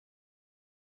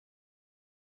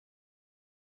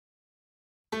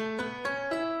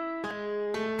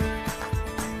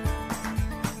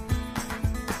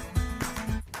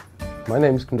My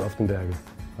name is Knut Oftenberger.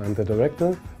 I'm the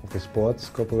director of the sports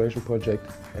cooperation project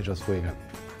at Juegan.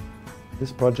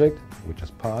 This project, which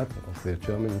is part of the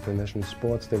German International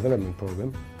Sports Development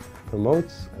Program,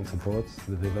 promotes and supports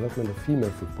the development of female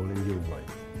football in Uruguay.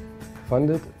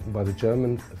 Funded by the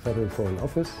German Federal Foreign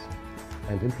Office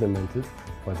and implemented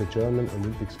by the German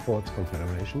Olympic Sports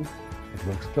Confederation, it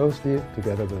works closely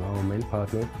together with our main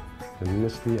partner, the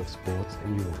Ministry of Sports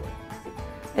in Uruguay.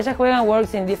 Juegan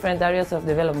works in different areas of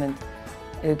development: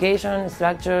 education,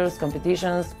 structures,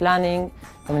 competitions, planning,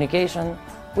 communication.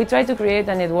 We try to create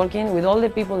a networking with all the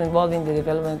people involved in the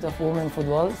development of women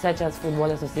football, such as football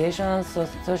associations,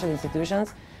 social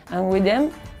institutions, and with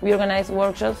them we organize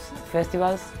workshops,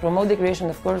 festivals, promote the creation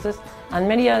of courses, and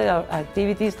many other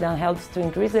activities that helps to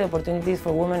increase the opportunities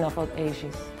for women of all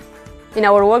ages. In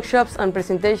our workshops and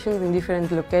presentations in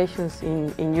different locations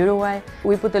in Uruguay,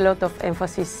 we put a lot of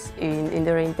emphasis in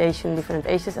the orientation, different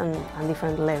ages and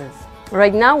different levels.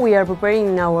 Right now we are preparing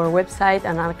in our website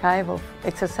an archive of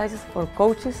exercises for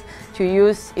coaches to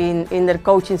use in their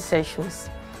coaching sessions.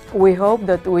 We hope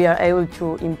that we are able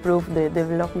to improve the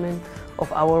development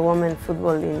of our women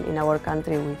football in our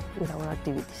country with our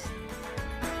activities.